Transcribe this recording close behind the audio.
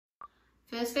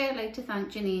Firstly, I'd like to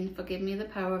thank Janine for giving me the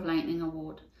Power of Lightning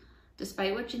award.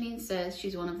 Despite what Janine says,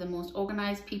 she's one of the most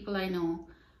organised people I know,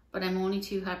 but I'm only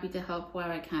too happy to help where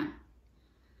I can.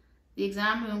 The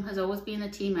exam room has always been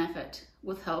a team effort,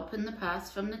 with help in the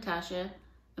past from Natasha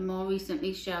and more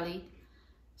recently Shelley,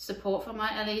 support from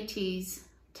my LATs,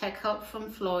 tech help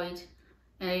from Floyd,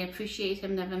 and I appreciate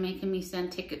him never making me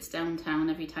send tickets downtown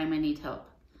every time I need help.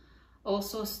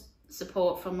 Also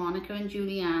support from Monica and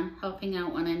Julianne, helping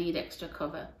out when I need extra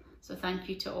cover, so thank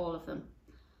you to all of them.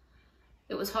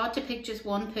 It was hard to pick just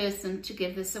one person to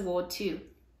give this award to.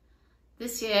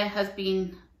 This year has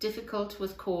been difficult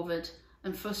with COVID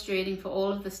and frustrating for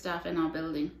all of the staff in our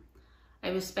building. I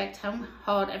respect how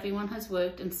hard everyone has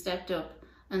worked and stepped up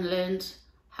and learned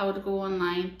how to go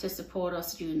online to support our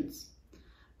students.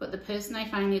 But the person I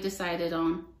finally decided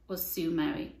on was Sue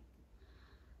Merry.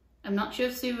 I'm not sure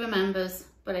if Sue remembers,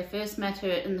 but I first met her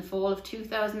in the fall of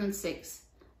 2006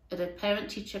 at a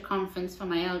parent-teacher conference for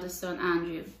my eldest son,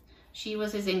 Andrew. She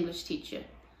was his English teacher.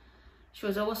 She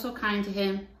was also kind to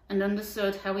him and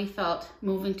understood how he felt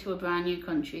moving to a brand new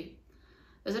country.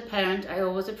 As a parent, I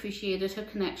always appreciated her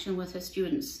connection with her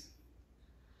students.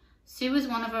 Sue is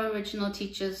one of our original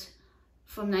teachers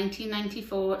from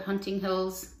 1994 at Hunting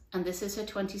Hills, and this is her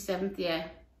 27th year.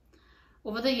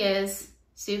 Over the years,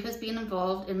 Sue has been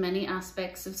involved in many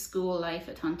aspects of school life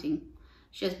at Hunting.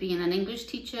 She has been an English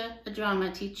teacher, a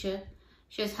drama teacher.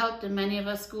 She has helped in many of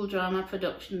our school drama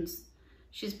productions.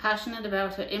 She's passionate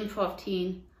about her improv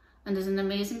team and is an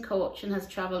amazing coach and has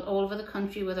travelled all over the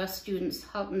country with our students,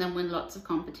 helping them win lots of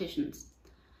competitions.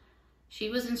 She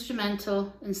was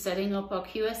instrumental in setting up our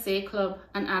QSA club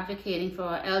and advocating for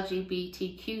our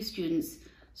LGBTQ students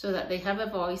so that they have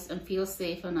a voice and feel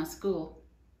safe in our school.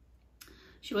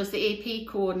 She was the AP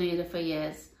coordinator for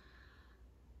years.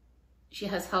 She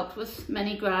has helped with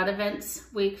many grad events,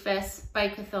 Wakefest,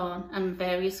 Bikeathon and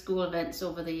various school events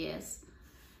over the years.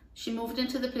 She moved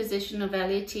into the position of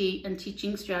LAT and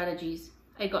teaching strategies.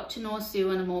 I got to know Sue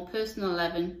on a more personal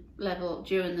level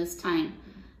during this time,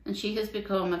 and she has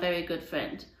become a very good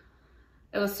friend.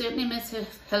 I will certainly miss her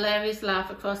hilarious laugh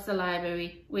across the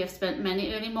library. We have spent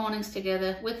many early mornings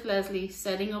together with Leslie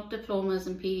setting up diplomas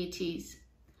and PETs.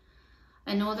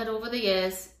 I know that over the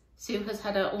years, Sue has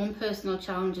had her own personal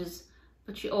challenges,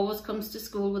 but she always comes to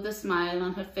school with a smile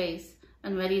on her face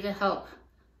and ready to help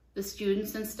the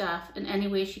students and staff in any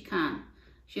way she can.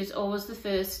 She is always the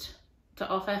first to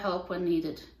offer help when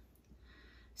needed.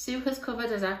 Sue has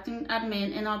covered as acting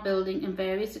admin in our building in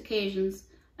various occasions,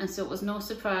 and so it was no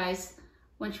surprise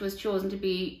when she was chosen to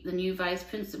be the new vice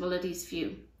principal at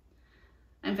Eastview.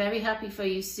 I'm very happy for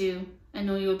you, Sue. I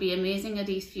know you will be amazing at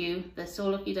Eastview. They're so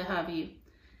lucky to have you.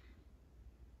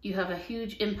 You have a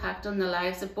huge impact on the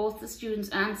lives of both the students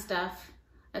and staff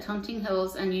at Hunting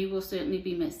Hills, and you will certainly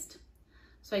be missed.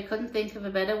 So I couldn't think of a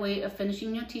better way of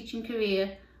finishing your teaching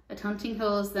career at Hunting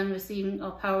Hills than receiving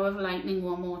our Power of Lightning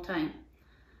one more time.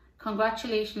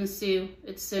 Congratulations, Sue.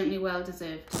 It's certainly well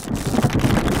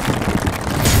deserved.